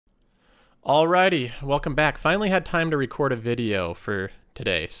Alrighty, welcome back. Finally had time to record a video for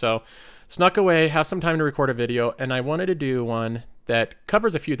today. So snuck away, have some time to record a video, and I wanted to do one that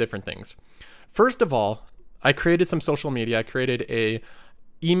covers a few different things. First of all, I created some social media. I created a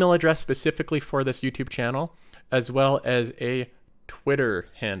email address specifically for this YouTube channel, as well as a Twitter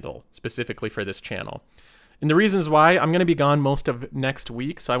handle specifically for this channel. And the reasons why, I'm going to be gone most of next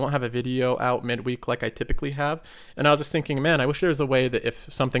week, so I won't have a video out midweek like I typically have. And I was just thinking, man, I wish there was a way that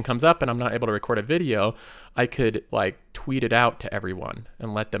if something comes up and I'm not able to record a video, I could like tweet it out to everyone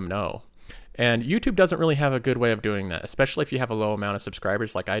and let them know. And YouTube doesn't really have a good way of doing that, especially if you have a low amount of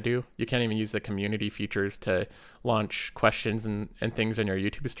subscribers like I do. You can't even use the community features to launch questions and things in your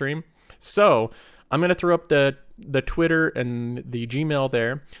YouTube stream. So I'm going to throw up the Twitter and the Gmail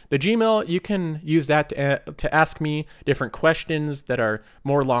there. The Gmail, you can use that to ask me different questions that are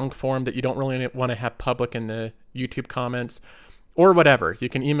more long form that you don't really want to have public in the YouTube comments or whatever. You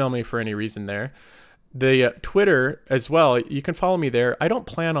can email me for any reason there. The Twitter as well, you can follow me there. I don't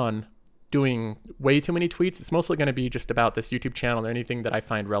plan on doing way too many tweets. It's mostly going to be just about this YouTube channel or anything that I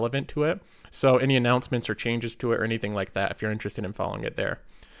find relevant to it. So any announcements or changes to it or anything like that, if you're interested in following it there.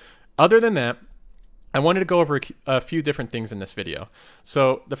 Other than that, I wanted to go over a few different things in this video.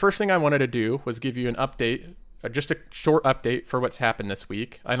 So the first thing I wanted to do was give you an update, just a short update for what's happened this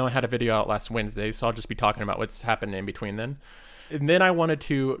week. I know I had a video out last Wednesday, so I'll just be talking about what's happened in between then. And then I wanted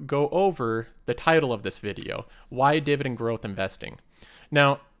to go over the title of this video, Why Dividend Growth Investing.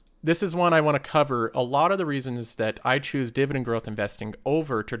 Now, this is one I want to cover a lot of the reasons that I choose dividend growth investing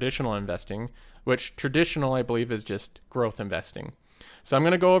over traditional investing, which traditional I believe is just growth investing. So I'm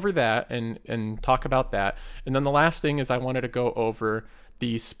going to go over that and talk about that. And then the last thing is I wanted to go over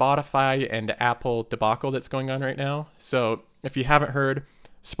the Spotify and Apple debacle that's going on right now. So if you haven't heard,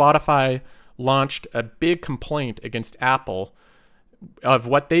 Spotify launched a big complaint against Apple of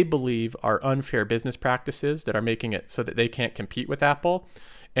what they believe are unfair business practices that are making it so that they can't compete with Apple.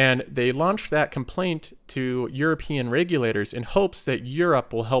 And they launched that complaint to European regulators in hopes that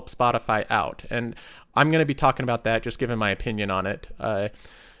Europe will help Spotify out. And I'm going to be talking about that, just giving my opinion on it.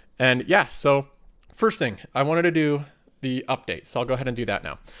 And yeah, so first thing, I wanted to do the update. So I'll go ahead and do that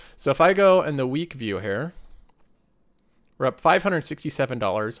now. So if I go in the week view here, we're up $567,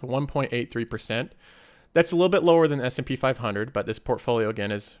 1.83%. That's a little bit lower than the S&P 500, but this portfolio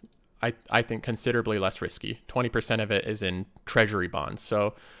again is I think considerably less risky. 20% of it is in treasury bonds.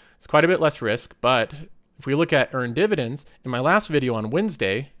 So it's quite a bit less risk. But if we look at earned dividends, in my last video on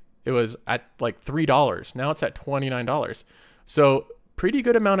Wednesday, it was at like $3. Now it's at $29. So pretty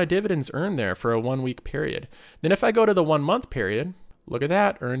good amount of dividends earned there for a 1 week period. Then if I go to the 1 month period, look at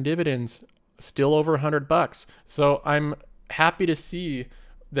that, earned dividends still over $100. So I'm happy to see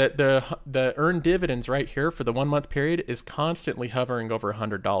that the earned dividends right here for the 1 month period is constantly hovering over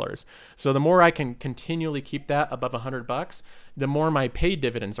 $100. So the more I can continually keep that above $100, the more my paid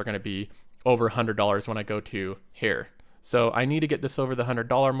dividends are going to be over $100 when I go to here. So I need to get this over the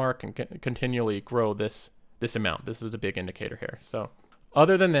 $100 mark and continually grow this amount. This is a big indicator here. So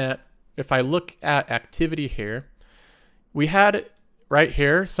other than that, if I look at activity here, we had right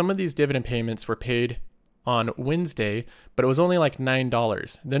here, some of these dividend payments were paid on Wednesday, but it was only like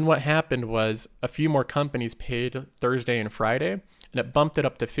 $9. Then what happened was a few more companies paid Thursday and Friday, and it bumped it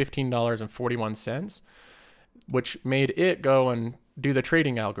up to $15.41, which made it go and do the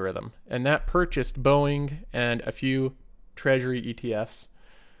trading algorithm. And that purchased Boeing and a few treasury ETFs,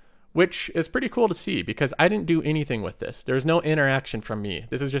 which is pretty cool to see because I didn't do anything with this. There's no interaction from me.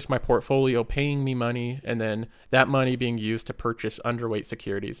 This is just my portfolio paying me money and then that money being used to purchase underweight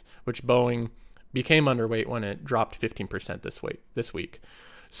securities, which Boeing became underweight when it dropped 15% this week.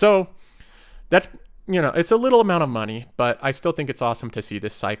 So that's, you know, it's a little amount of money, but I still think it's awesome to see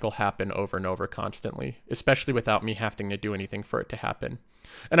this cycle happen over and over constantly, especially without me having to do anything for it to happen.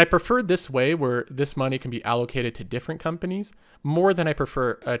 And I prefer this way where this money can be allocated to different companies more than I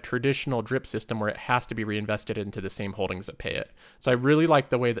prefer a traditional drip system where it has to be reinvested into the same holdings that pay it. So I really like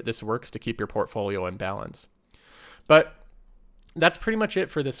the way that this works to keep your portfolio in balance. But that's pretty much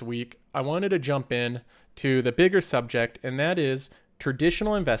it for this week. I wanted to jump in to the bigger subject, and that is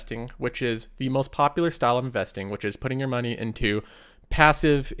traditional investing, which is the most popular style of investing, which is putting your money into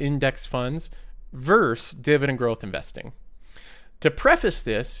passive index funds versus dividend growth investing. To preface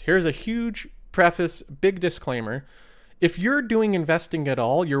this, here's a huge preface, big disclaimer. If you're doing investing at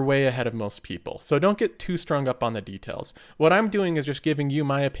all, you're way ahead of most people. So don't get too strung up on the details. What I'm doing is just giving you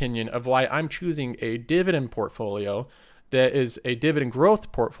my opinion of why I'm choosing a dividend portfolio that is a dividend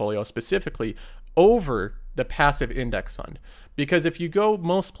growth portfolio specifically over the passive index fund. Because if you go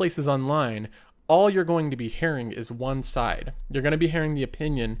most places online, all you're going to be hearing is one side. You're going to be hearing the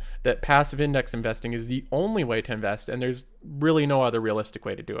opinion that passive index investing is the only way to invest, and there's really no other realistic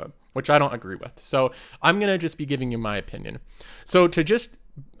way to do it, which I don't agree with. So I'm going to just be giving you my opinion. So to just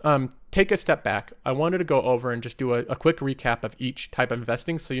take a step back, I wanted to go over and just do a quick recap of each type of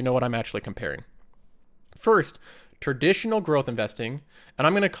investing so you know what I'm actually comparing. First, traditional growth investing, and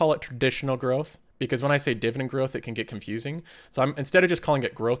I'm going to call it traditional growth because when I say dividend growth, it can get confusing. So instead of just calling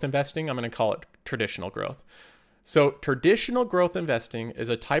it growth investing, I'm going to call it traditional growth. So traditional growth investing is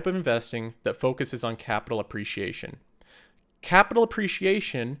a type of investing that focuses on capital appreciation. Capital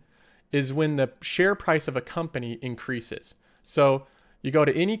appreciation is when the share price of a company increases. So you go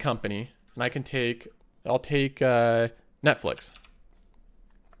to any company, and I'll take Netflix.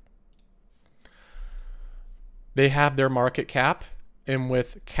 They have their market cap, and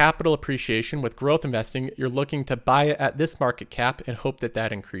with capital appreciation, with growth investing, you're looking to buy it at this market cap and hope that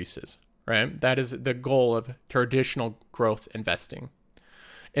that increases, right? That is the goal of traditional growth investing.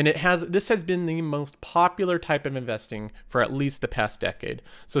 And this has been the most popular type of investing for at least the past decade.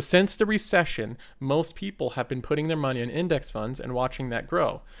 So since the recession, most people have been putting their money in index funds and watching that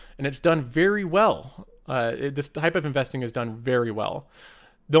grow. And it's done very well. This type of investing has done very well.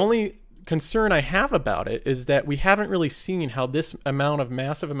 The only concern I have about it is that we haven't really seen how this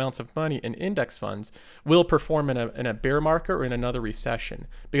massive amounts of money in index funds will perform in a bear market or in another recession,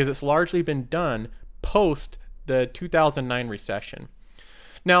 because it's largely been done post the 2009 recession.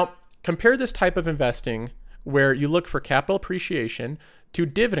 Now, compare this type of investing where you look for capital appreciation to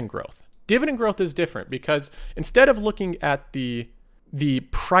dividend growth. Dividend growth is different because instead of looking at the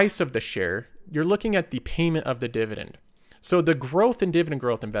price of the share, you're looking at the payment of the dividend. So the growth in dividend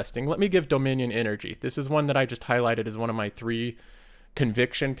growth investing, let me give Dominion Energy. This is one that I just highlighted as one of my 3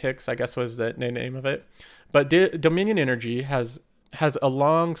 conviction picks, I guess was the name of it. But Dominion Energy has a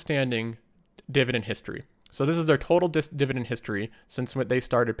long-standing dividend history. So this is their total dividend history since when they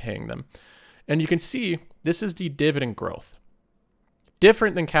started paying them. And you can see this is the dividend growth.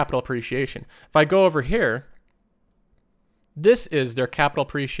 Different than capital appreciation. If I go over here, this is their capital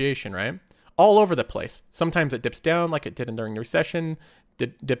appreciation, right? All over the place. Sometimes it dips down like it did during the recession,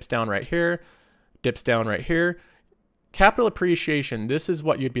 dips down right here, dips down right here. Capital appreciation, this is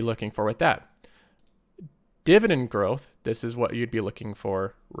what you'd be looking for with that. Dividend growth, this is what you'd be looking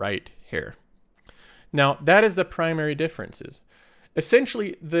for right here. Now, that is the primary differences.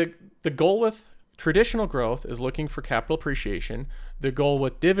 Essentially, the goal with traditional growth is looking for capital appreciation. The goal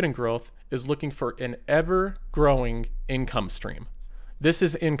with dividend growth is looking for an ever-growing income stream. This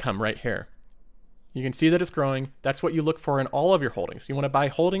is income right here. You can see that it's growing. That's what you look for in all of your holdings. You want to buy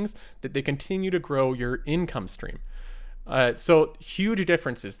holdings that they continue to grow your income stream. So huge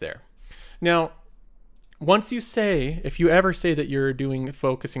differences there. Now, once if you ever say that you're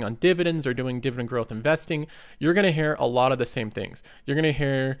focusing on dividends or doing dividend growth investing, you're going to hear a lot of the same things. You're going to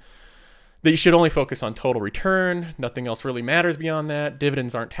hear that you should only focus on total return. Nothing else really matters beyond that.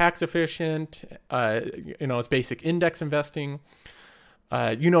 Dividends aren't tax efficient. It's basic index investing.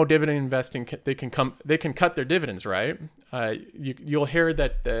 Dividend investing, they can cut their dividends, right? You'll hear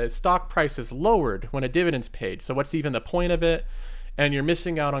that the stock price is lowered when a dividend's paid. So what's even the point of it? And you're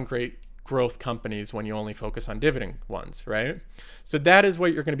missing out on great growth companies when you only focus on dividend ones, right? So that is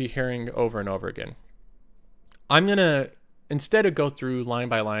what you're going to be hearing over and over again. I'm going to, instead of go through line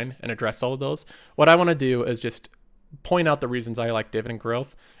by line and address all of those, what I want to do is just point out the reasons I like dividend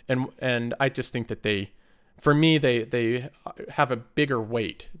growth. And I just think that for me, they have a bigger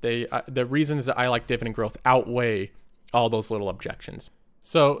weight. The reasons that I like dividend growth outweigh all those little objections.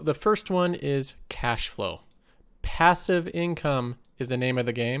 So the first one is cash flow. Passive income is the name of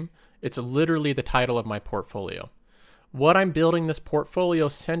the game. It's literally the title of my portfolio. What I'm building this portfolio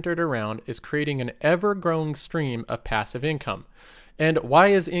centered around is creating an ever-growing stream of passive income. And why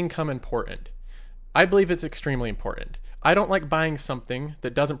is income important? I believe it's extremely important. I don't like buying something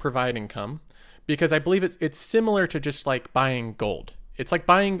that doesn't provide income because I believe it's similar to just like buying gold. It's like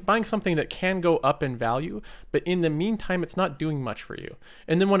buying something that can go up in value, but in the meantime, it's not doing much for you.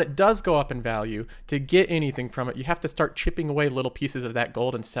 And then when it does go up in value, to get anything from it, you have to start chipping away little pieces of that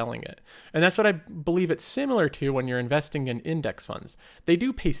gold and selling it. And that's what I believe it's similar to when you're investing in index funds. They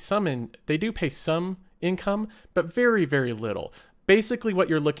do pay some income, but very, very little. Basically, what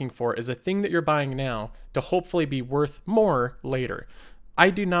you're looking for is a thing that you're buying now to hopefully be worth more later. I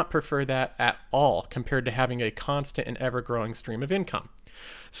do not prefer that at all compared to having a constant and ever-growing stream of income.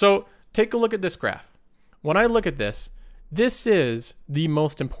 So take a look at this graph. When I look at this, This is the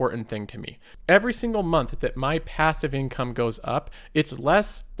most important thing to me. Every single month that my passive income goes up, it's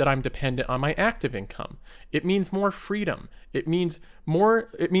less that I'm dependent on my active income. It means more freedom. It means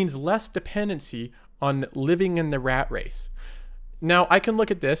less dependency on living in the rat race. Now I can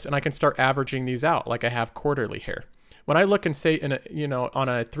look at this and I can start averaging these out like I have quarterly here. When I look and say on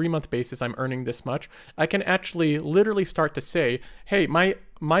a 3-month basis I'm earning this much, I can actually literally start to say, hey,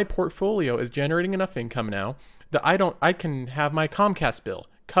 my portfolio is generating enough income now that I can have my Comcast bill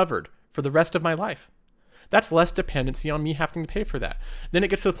covered for the rest of my life. That's less dependency on me having to pay for that. Then it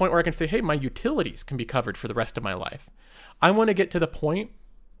gets to the point where I can say, hey, my utilities can be covered for the rest of my life. I want to get to the point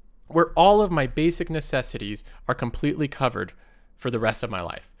where all of my basic necessities are completely covered for the rest of my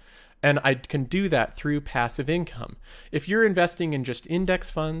life. And I can do that through passive income. If you're investing in just index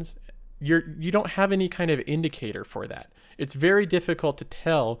funds, you don't have any kind of indicator for that. It's very difficult to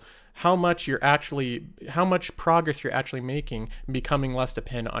tell how much progress you're actually making in becoming less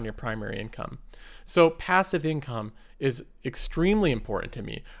dependent on your primary income. So passive income is extremely important to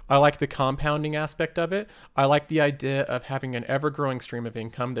me. I like the compounding aspect of it. I like the idea of having an ever-growing stream of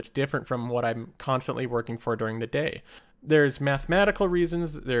income that's different from what I'm constantly working for during the day. There's mathematical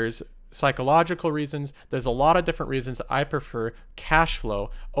reasons, there's psychological reasons, there's a lot of different reasons I prefer cash flow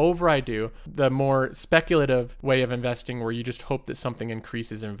over I do the more speculative way of investing where you just hope that something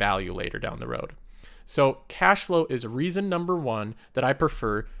increases in value later down the road. So cash flow is reason number one that I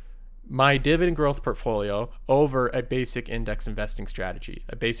prefer my dividend growth portfolio over a basic index investing strategy,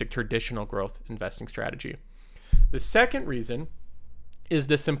 a basic traditional growth investing strategy. The second reason is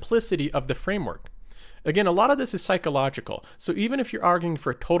the simplicity of the framework. Again, a lot of this is psychological. So even if you're arguing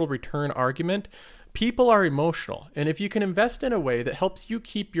for a total return argument, people are emotional. And if you can invest in a way that helps you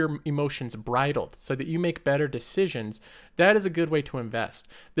keep your emotions bridled so that you make better decisions, that is a good way to invest.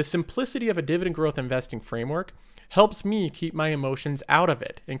 The simplicity of a dividend growth investing framework helps me keep my emotions out of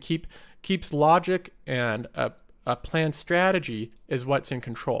it and keeps logic and a planned strategy is what's in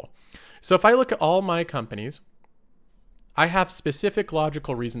control. So if I look at all my companies, I have specific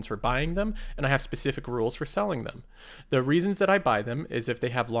logical reasons for buying them, and I have specific rules for selling them. The reasons that I buy them is if they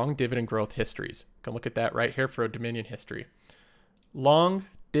have long dividend growth histories. You can look at that right here for a Dominion history. Long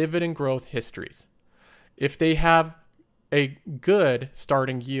dividend growth histories. If they have a good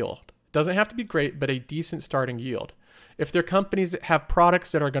starting yield, doesn't have to be great, but a decent starting yield. If they're companies that have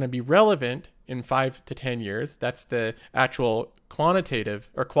products that are going to be relevant in 5 to 10 years, that's the actual quantitative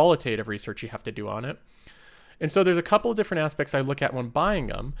or qualitative research you have to do on it. And so there's a couple of different aspects I look at when buying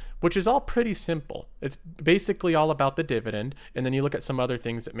them, which is all pretty simple. It's basically all about the dividend, and then you look at some other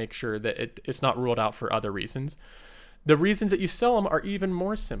things that make sure that it's not ruled out for other reasons. The reasons that you sell them are even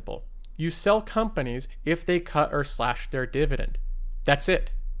more simple. You sell companies if they cut or slash their dividend. That's it.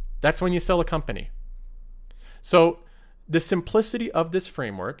 That's when you sell a company. So the simplicity of this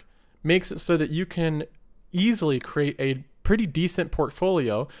framework makes it so that you can easily create a pretty decent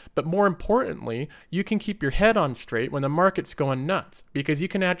portfolio, but more importantly, you can keep your head on straight when the market's going nuts because you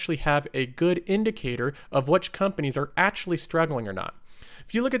can actually have a good indicator of which companies are actually struggling or not.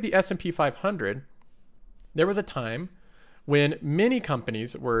 If you look at the S&P 500, there was a time when many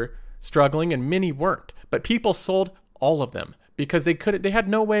companies were struggling and many weren't, but people sold all of them because they had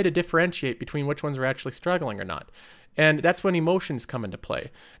no way to differentiate between which ones were actually struggling or not. And that's when emotions come into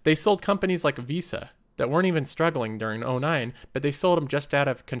play. They sold companies like Visa that weren't even struggling during 2009, but they sold them just out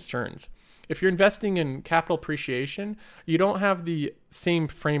of concerns. If you're investing in capital appreciation, you don't have the same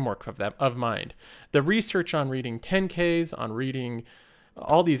framework of mind. The research on reading 10Ks, on reading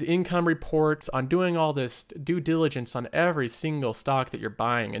all these income reports, on doing all this due diligence on every single stock that you're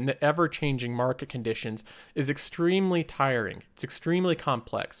buying and the ever-changing market conditions is extremely tiring. It's extremely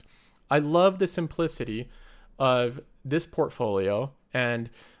complex. I love the simplicity of this portfolio, and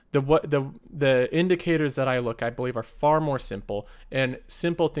the indicators that I believe are far more simple, and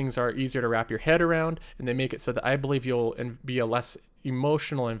simple things are easier to wrap your head around, and they make it so that I believe you'll be a less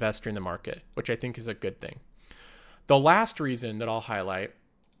emotional investor in the market, which I think is a good thing. The last reason that I'll highlight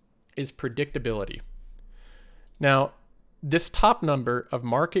is predictability. Now, this top number of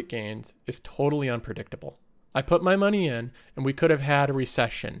market gains is totally unpredictable. I put my money in and we could have had a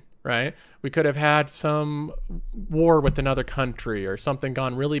recession, right? We could have had some war with another country or something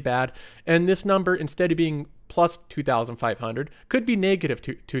gone really bad. And this number, instead of being plus 2,500, could be negative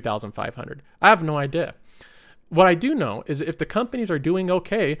 2,500. I have no idea. What I do know is if the companies are doing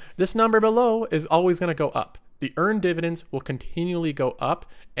okay, this number below is always going to go up. The earned dividends will continually go up,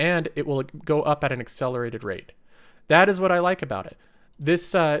 and it will go up at an accelerated rate. That is what I like about it.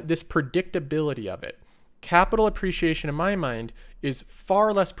 This predictability of it. capital appreciation in my mind is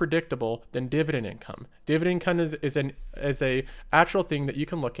far less predictable than dividend income. Dividend income is a actual thing that you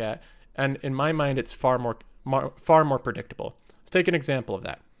can look at, and in my mind, it's far more predictable. Let's take an example of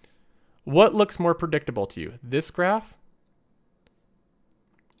that. What looks more predictable to you, this graph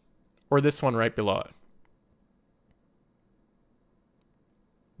or this one right below it?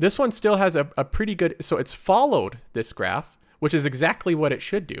 This one still has a pretty good, so it's followed this graph, which is exactly what it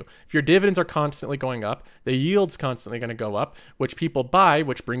should do. If your dividends are constantly going up, the yield's constantly going to go up, which people buy,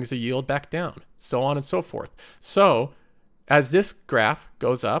 which brings the yield back down, so on and so forth. So as this graph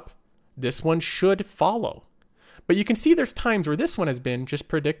goes up, this one should follow. But you can see there's times where this one has been just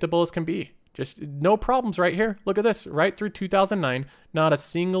predictable as can be. Just no problems right here. Look at this, right through 2009, not a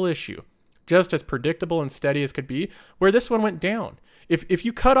single issue. Just as predictable and steady as could be, where this one went down. If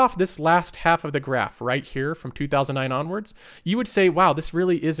you cut off this last half of the graph right here from 2009 onwards, you would say, wow, this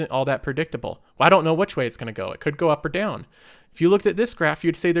really isn't all that predictable. Well, I don't know which way it's going to go. It could go up or down. If you looked at this graph,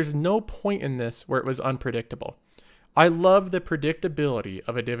 you'd say there's no point in this where it was unpredictable. I love the predictability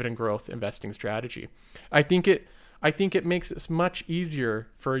of a dividend growth investing strategy. I think it makes it much easier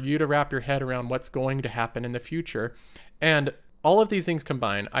for you to wrap your head around what's going to happen in the future. And all of these things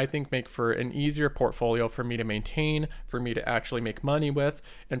combined, I think, make for an easier portfolio for me to maintain, for me to actually make money with,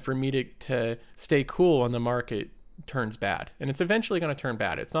 and for me to stay cool when the market turns bad. And it's eventually going to turn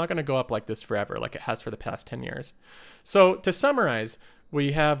bad. It's not going to go up like this forever, like it has for the past 10 years. So to summarize,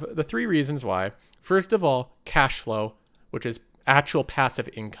 we have the 3 reasons why. First of all, cash flow, which is actual passive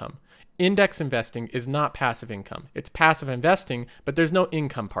income. Index investing is not passive income. It's passive investing, but there's no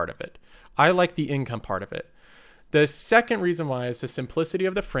income part of it. I like the income part of it. The second reason why is the simplicity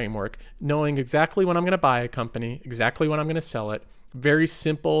of the framework, knowing exactly when I'm going to buy a company, exactly when I'm going to sell it. Very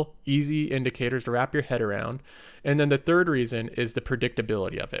simple, easy indicators to wrap your head around. And then the third reason is the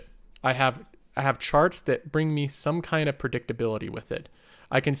predictability of it. I have charts that bring me some kind of predictability with it.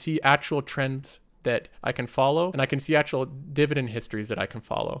 I can see actual trends that I can follow, and I can see actual dividend histories that I can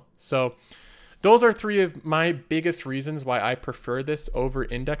follow. So those are 3 of my biggest reasons why I prefer this over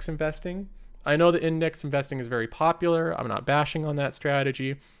index investing. I know that index investing is very popular. I'm not bashing on that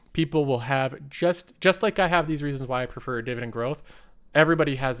strategy. People will have, just like I have these reasons why I prefer dividend growth,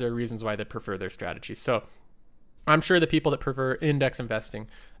 everybody has their reasons why they prefer their strategy. So I'm sure the people that prefer index investing,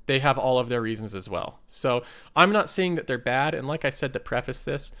 they have all of their reasons as well. So I'm not saying that they're bad. And like I said to preface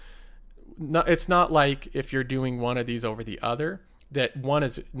this, it's not like if you're doing one of these over the other, that one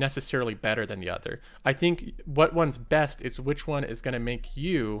is necessarily better than the other. I think what one's best is which one is going to make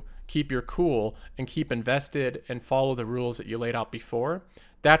you keep your cool and keep invested and follow the rules that you laid out before.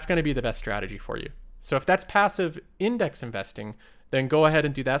 That's going to be the best strategy for you. So if that's passive index investing, then go ahead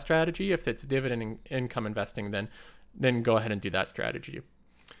and do that strategy. If it's dividend income investing, then go ahead and do that strategy.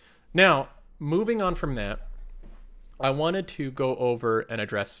 Now, moving on from that, I wanted to go over and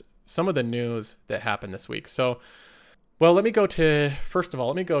address some of the news that happened this week. So, well, first of all,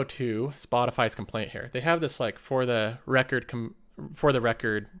 let me go to Spotify's complaint here. They have this like for the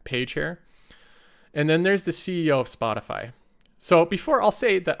record page here. And then there's the CEO of Spotify. So before I'll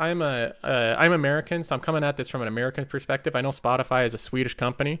say that I'm American, so I'm coming at this from an American perspective. I know Spotify is a Swedish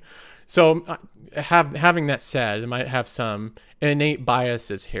company. So having that said, I might have some innate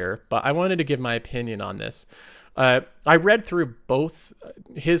biases here, but I wanted to give my opinion on this. I read through both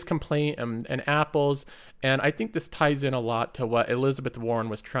his complaint and Apple's, and I think this ties in a lot to what Elizabeth Warren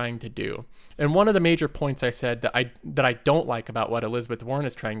was trying to do. And one of the major points I said that I don't like about what Elizabeth Warren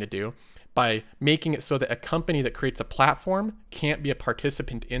is trying to do, by making it so that a company that creates a platform can't be a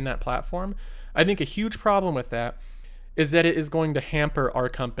participant in that platform, I think a huge problem with that is that it is going to hamper our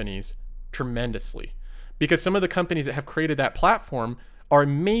companies tremendously. Because some of the companies that have created that platform are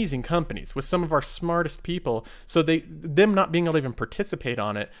amazing companies with some of our smartest people. So them not being able to even participate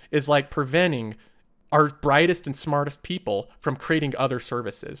on it is like preventing our brightest and smartest people from creating other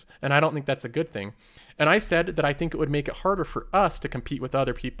services. And I don't think that's a good thing. And I said that I think it would make it harder for us to compete with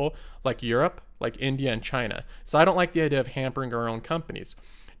other people like Europe, like India and China. So I don't like the idea of hampering our own companies.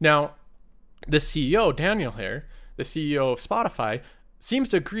 Now, the CEO, Daniel here, the CEO of Spotify, seems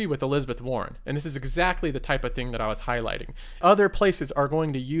to agree with Elizabeth Warren. And this is exactly the type of thing that I was highlighting. Other places are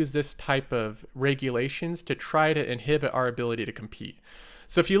going to use this type of regulations to try to inhibit our ability to compete.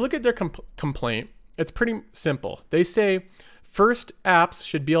 So if you look at their complaint, it's pretty simple. They say, first, apps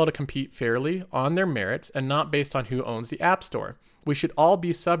should be able to compete fairly on their merits and not based on who owns the App Store. We should all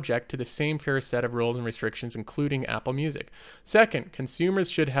be subject to the same fair set of rules and restrictions, including Apple Music. Second,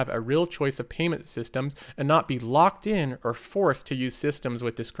 consumers should have a real choice of payment systems and not be locked in or forced to use systems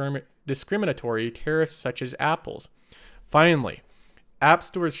with discriminatory tariffs such as Apple's. Finally, App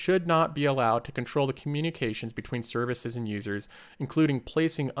stores should not be allowed to control the communications between services and users, including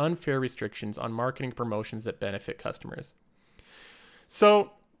placing unfair restrictions on marketing promotions that benefit customers.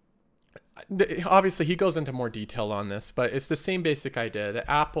 So obviously he goes into more detail on this, but it's the same basic idea that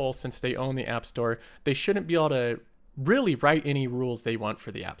Apple, since they own the App Store, they shouldn't be able to really write any rules they want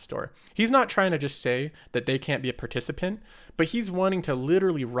for the App Store. He's not trying to just say that they can't be a participant, but he's wanting to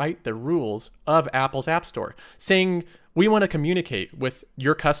literally write the rules of Apple's App Store, saying we want to communicate with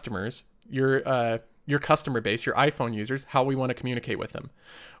your customers, your customer base, your iPhone users, how we want to communicate with them.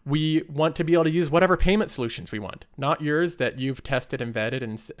 We want to be able to use whatever payment solutions we want, not yours that you've tested and vetted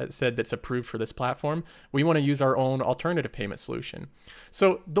and said that's approved for this platform. We want to use our own alternative payment solution.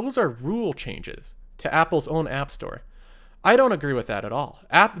 So those are rule changes to Apple's own App Store. I don't agree with that at all.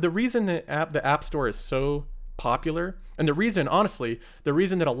 The reason that the App Store is so popular, and the reason, honestly, the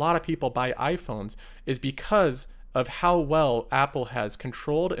reason that a lot of people buy iPhones is because of how well Apple has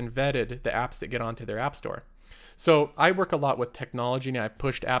controlled and vetted the apps that get onto their App Store. So I work a lot with technology, and I've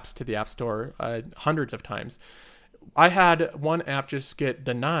pushed apps to the App Store hundreds of times. I had one app just get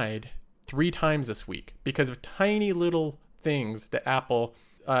denied 3 times this week because of tiny little things that Apple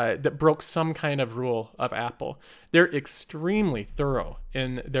that broke some kind of rule of Apple. They're extremely thorough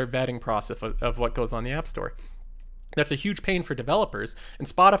in their vetting process of what goes on the App Store. That's a huge pain for developers, and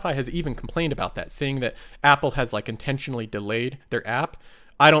Spotify has even complained about that, saying that Apple has like intentionally delayed their app.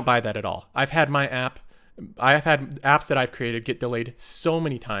 I don't buy that at all. I've had apps that I've created get delayed so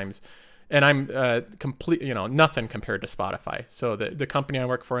many times, and I'm nothing compared to Spotify. So the company I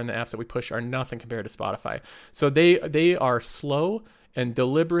work for and the apps that we push are nothing compared to Spotify. So they are slow and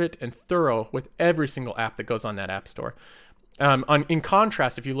deliberate and thorough with every single app that goes on that App Store. In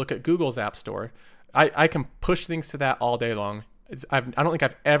contrast, if you look at Google's App Store, I can push things to that all day long. I don't think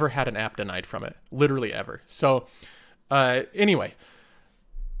I've ever had an app denied from it, literally ever. So anyway,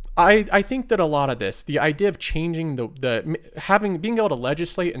 I think that a lot of this, the idea of changing being able to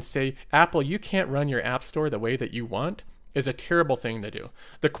legislate and say, Apple, you can't run your App Store the way that you want, is a terrible thing to do.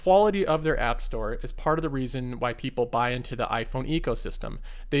 The quality of their App Store is part of the reason why people buy into the iPhone ecosystem.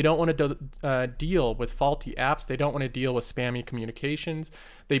 They don't want to deal with faulty apps. They don't want to deal with spammy communications.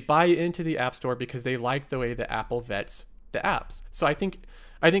 They buy into the App Store because they like the way that Apple vets the apps. So I think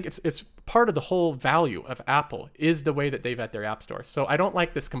it's part of the whole value of Apple is the way that they vet their App Store. So I don't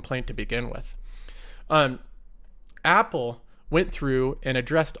like this complaint to begin with. Apple went through and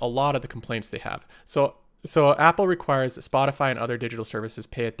addressed a lot of the complaints they have. So Apple requires that Spotify and other digital services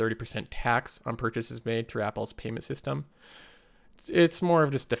pay a 30% tax on purchases made through Apple's payment system. It's more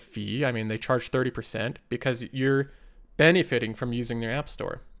of just a fee. I mean, they charge 30% because you're benefiting from using their App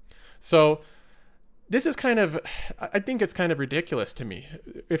Store. So this is I think it's kind of ridiculous to me.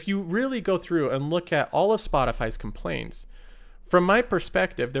 If you really go through and look at all of Spotify's complaints, from my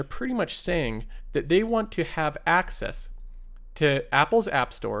perspective, they're pretty much saying that they want to have access to Apple's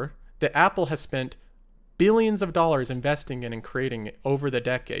App Store that Apple has spent billions of dollars investing in and creating over the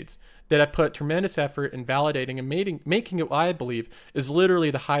decades, that have put tremendous effort in validating and making it what I believe is literally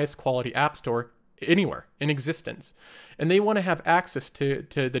the highest quality app store anywhere in existence. And they want to have access to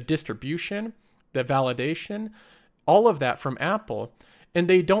the distribution, the validation, all of that from Apple. And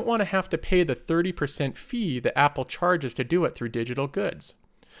they don't want to have to pay the 30% fee that Apple charges to do it through digital goods.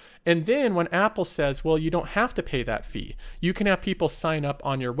 And then when Apple says, well, you don't have to pay that fee, you can have people sign up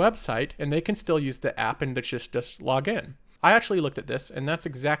on your website and they can still use the app and just log in. I actually looked at this, and that's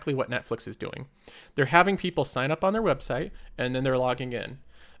exactly what Netflix is doing. They're having people sign up on their website and then they're logging in.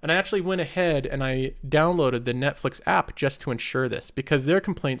 And I actually went ahead and I downloaded the Netflix app just to ensure this, because their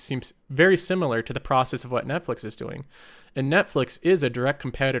complaint seems very similar to the process of what Netflix is doing. And Netflix is a direct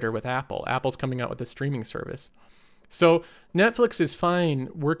competitor with Apple. Apple's coming out with a streaming service. So Netflix is fine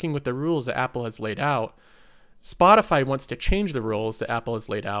working with the rules that Apple has laid out. Spotify wants to change the rules that Apple has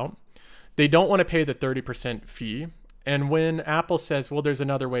laid out. They don't want to pay the 30% fee. And when Apple says, well, there's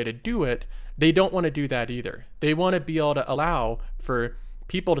another way to do it, they don't want to do that either. They want to be able to allow for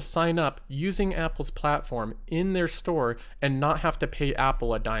people to sign up using Apple's platform in their store and not have to pay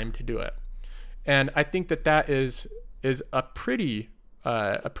Apple a dime to do it. And I think that is a pretty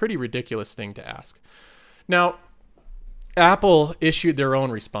ridiculous thing to ask. Now, Apple issued their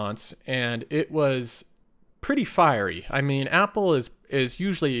own response, and it was pretty fiery. I mean, Apple is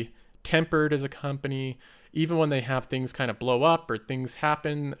usually tempered as a company, even when they have things kind of blow up or things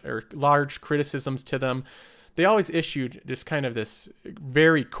happen or large criticisms to them. They always issued just kind of this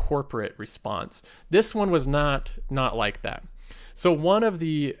very corporate response. This one was not like that. So one of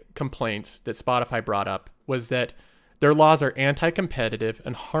the complaints that Spotify brought up was that Their laws are anti-competitive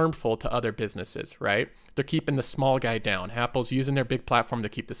and harmful to other businesses, right? They're keeping the small guy down. Apple's using their big platform to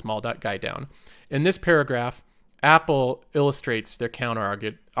keep the small guy down. In this paragraph, Apple illustrates their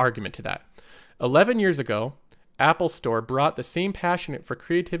counter argument to that. 11 years ago, Apple Store brought the same passion for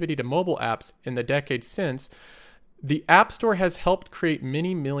creativity to mobile apps in the decades since. The App Store has helped create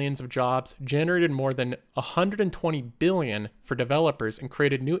many millions of jobs, generated more than 120 billion for developers, and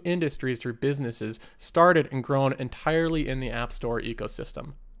created new industries through businesses started and grown entirely in the App Store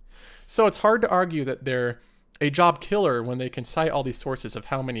ecosystem. So it's hard to argue that they're a job killer when they can cite all these sources of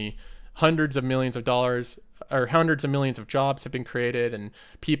how many hundreds of millions of dollars or hundreds of millions of jobs have been created and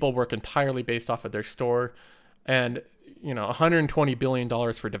people work entirely based off of their store. And, you know, $120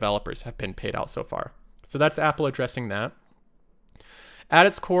 billion for developers have been paid out so far. So that's Apple addressing that. At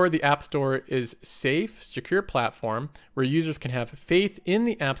its core, the App Store is a safe, secure platform where users can have faith in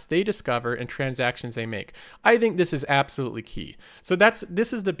the apps they discover and transactions they make. I think this is absolutely key. So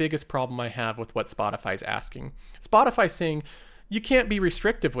this is the biggest problem I have with what Spotify's asking. Spotify's saying you can't be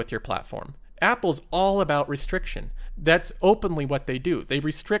restrictive with your platform. Apple's all about restriction. That's openly what they do. They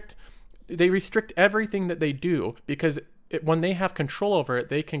restrict everything that they do because when they have control over it,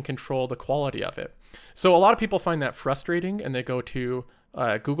 they can control the quality of it. So a lot of people find that frustrating and they go to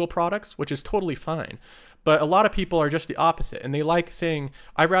Google products, which is totally fine. But a lot of people are just the opposite. And they like saying,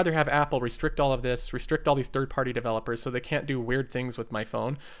 I'd rather have Apple restrict all of this, restrict all these third-party developers so they can't do weird things with my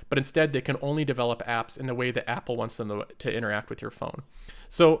phone. But instead, they can only develop apps in the way that Apple wants them to interact with your phone.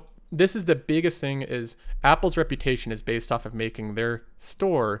 So this is the biggest thing, is Apple's reputation is based off of making their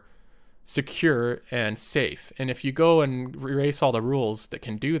store secure and safe. And if you go and erase all the rules that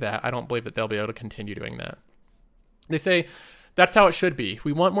can do that, I don't believe that they'll be able to continue doing that. They say that's how it should be.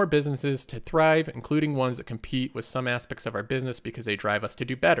 We want more businesses to thrive, including ones that compete with some aspects of our business because they drive us to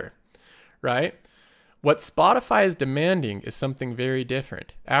do better, right? What Spotify is demanding is something very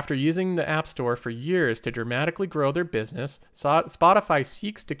different. After using the App Store for years to dramatically grow their business, Spotify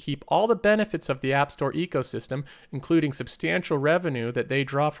seeks to keep all the benefits of the App Store ecosystem, including substantial revenue that they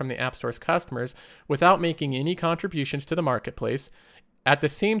draw from the App Store's customers, without making any contributions to the marketplace. At the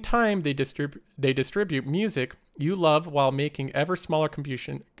same time, they distribute music you love while making ever smaller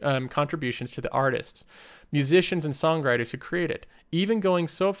contributions to the artists, musicians, and songwriters who create it, even going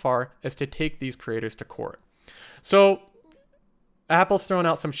so far as to take these creators to court. So Apple's thrown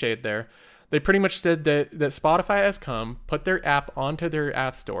out some shade there. They pretty much said that Spotify has come, put their app onto their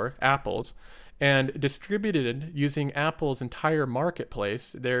App Store, Apple's, and distributed using Apple's entire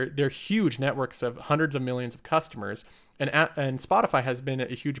marketplace, their huge networks of hundreds of millions of customers. And Spotify has been a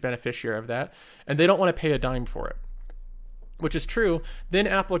huge beneficiary of that, and they don't want to pay a dime for it, which is true. Then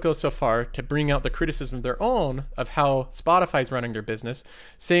Apple goes so far to bring out the criticism of their own of how Spotify is running their business,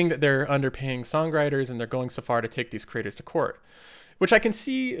 saying that they're underpaying songwriters and they're going so far to take these creators to court, which I can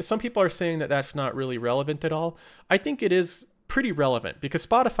see some people are saying that that's not really relevant at all. I think it is pretty relevant because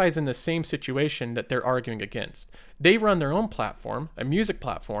Spotify is in the same situation that they're arguing against. They run their own platform, a music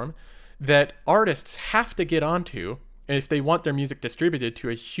platform that artists have to get onto if they want their music distributed to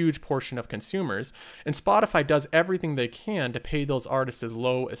a huge portion of consumers. And Spotify does everything they can to pay those artists as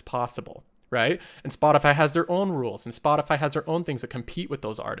low as possible, right? And Spotify has their own rules, and Spotify has their own things that compete with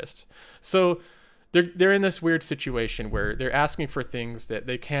those artists. So they're in this weird situation where they're asking for things that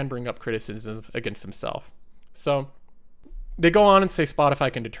they can bring up criticism against themselves. So they go on and say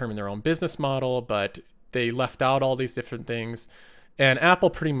Spotify can determine their own business model, but they left out all these different things. And Apple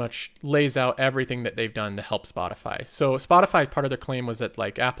pretty much lays out everything that they've done to help Spotify. So Spotify, part of their claim was that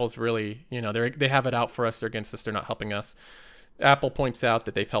like Apple's really, you know, they have it out for us. They're against us. They're not helping us. Apple points out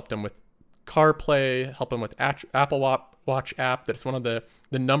that they've helped them with CarPlay, help them with Apple Watch app. That's one of the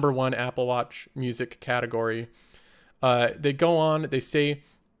 #1 Apple Watch music category. They go on. They say,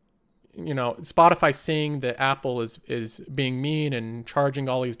 you know, Spotify saying that Apple is being mean and charging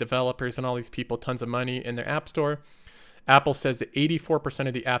all these developers and all these people tons of money in their App Store. Apple says that 84%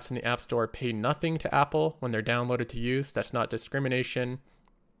 of the apps in the App Store pay nothing to Apple when they're downloaded to use. That's not discrimination.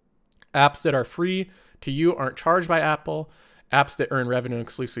 Apps that are free to you aren't charged by Apple. Apps that earn revenue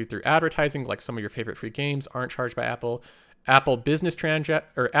exclusively through advertising, like some of your favorite free games, aren't charged by Apple. App business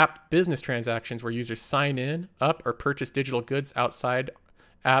transactions where users sign in, up, or purchase digital goods outside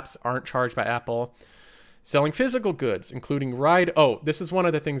apps aren't charged by Apple. Selling physical goods, including this is one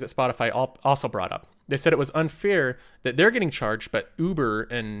of the things that Spotify also brought up. They said it was unfair that they're getting charged, but Uber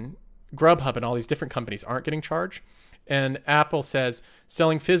and Grubhub and all these different companies aren't getting charged. And Apple says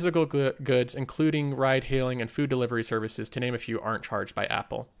selling physical goods, including ride-hailing and food delivery services, to name a few, aren't charged by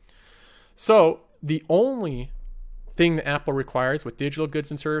Apple. So the only thing that Apple requires with digital goods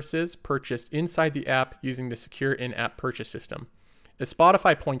and services purchased inside the app using the secure in-app purchase system. As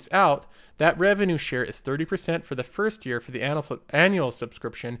Spotify points out, that revenue share is 30% for the first year for the annual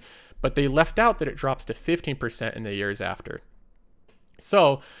subscription, but they left out that it drops to 15% in the years after.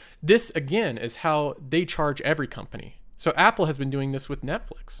 So this, again, is how they charge every company. So Apple has been doing this with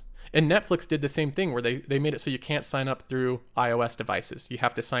Netflix. And Netflix did the same thing where they made it so you can't sign up through iOS devices. You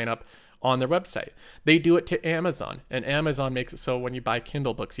have to sign up on their website. They do it to Amazon, and Amazon makes it so when you buy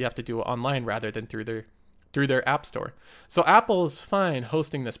Kindle books, you have to do it online rather than through their app store. So Apple is fine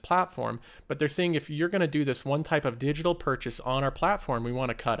hosting this platform, but they're saying if you're going to do this one type of digital purchase on our platform, we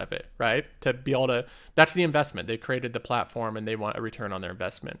want a cut of it, right? To be able to, that's the investment. They created the platform and they want a return on their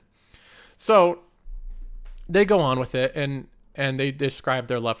investment. So they go on with it and they describe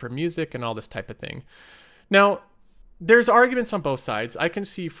their love for music and all this type of thing. Now, there's arguments on both sides. I can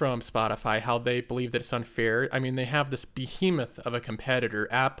see from Spotify how they believe that it's unfair. I mean, they have this behemoth of a competitor,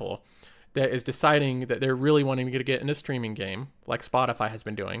 Apple, that is deciding that they're really wanting to get in a streaming game, like Spotify has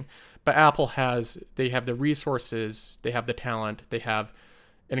been doing. But Apple they have the resources, they have the talent, they have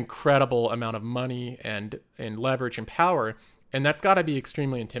an incredible amount of money and leverage and power, and that's got to be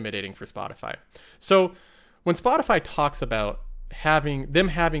extremely intimidating for Spotify. So when Spotify talks about having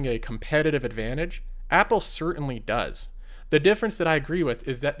a competitive advantage, Apple certainly does. The difference that I agree with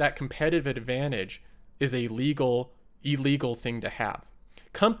is that competitive advantage is a illegal thing to have.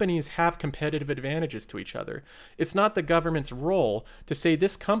 Companies have competitive advantages to each other. It's not the government's role to say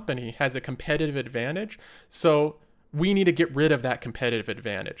this company has a competitive advantage, so we need to get rid of that competitive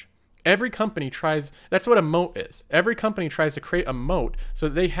advantage. Every company tries, that's what a moat is. Every company tries to create a moat so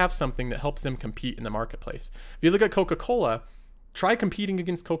that they have something that helps them compete in the marketplace. If you look at Coca-Cola, try competing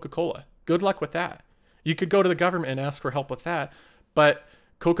against Coca-Cola. Good luck with that. You could go to the government and ask for help with that, but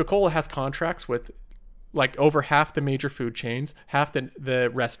Coca-Cola has contracts with like over half the major food chains, half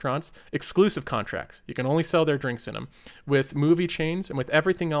the restaurants, exclusive contracts. You can only sell their drinks in them. With movie chains and with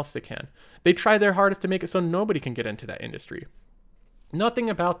everything else they can. They try their hardest to make it so nobody can get into that industry. Nothing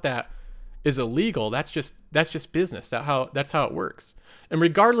about that is illegal. That's just business. That's how it works. And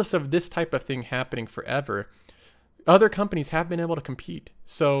regardless of this type of thing happening forever, other companies have been able to compete.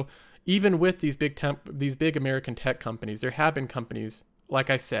 So even with these big American tech companies, there have been companies, like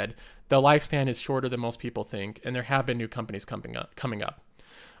I said, the lifespan is shorter than most people think, and there have been new companies coming up.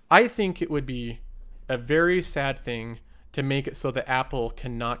 I think it would be a very sad thing to make it so that Apple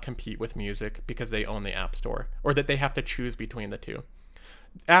cannot compete with music because they own the App Store, or that they have to choose between the two.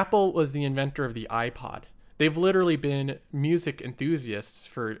 Apple was the inventor of the iPod. They've literally been music enthusiasts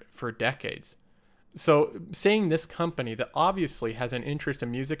for decades. So saying this company that obviously has an interest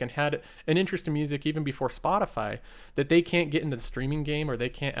in music and had an interest in music even before Spotify, that they can't get into the streaming game or they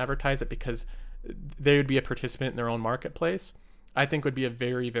can't advertise it because they would be a participant in their own marketplace, I think would be a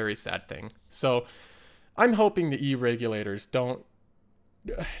very, very sad thing. So I'm hoping the e-regulators don't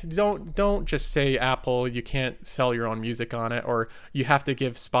just say, Apple, you can't sell your own music on it, or you have to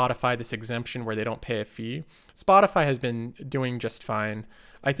give Spotify this exemption where they don't pay a fee. Spotify has been doing just fine.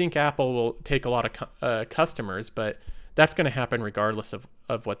 I think Apple will take a lot of customers, but that's going to happen regardless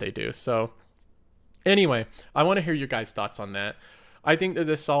of what they do. So anyway, I want to hear your guys' thoughts on that. I think that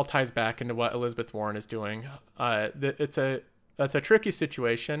this all ties back into what Elizabeth Warren is doing. That's a tricky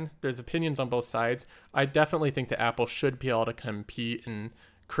situation. There's opinions on both sides. I definitely think that Apple should be able to compete and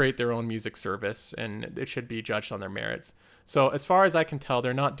create their own music service, and it should be judged on their merits. So as far as I can tell,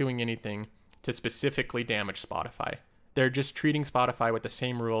 they're not doing anything to specifically damage Spotify. They're just treating Spotify with the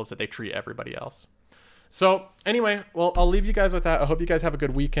same rules that they treat everybody else. So anyway, well, I'll leave you guys with that. I hope you guys have a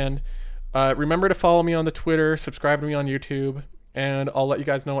good weekend. Remember to follow me on the Twitter, subscribe to me on YouTube, and I'll let you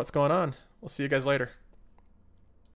guys know what's going on. We'll see you guys later.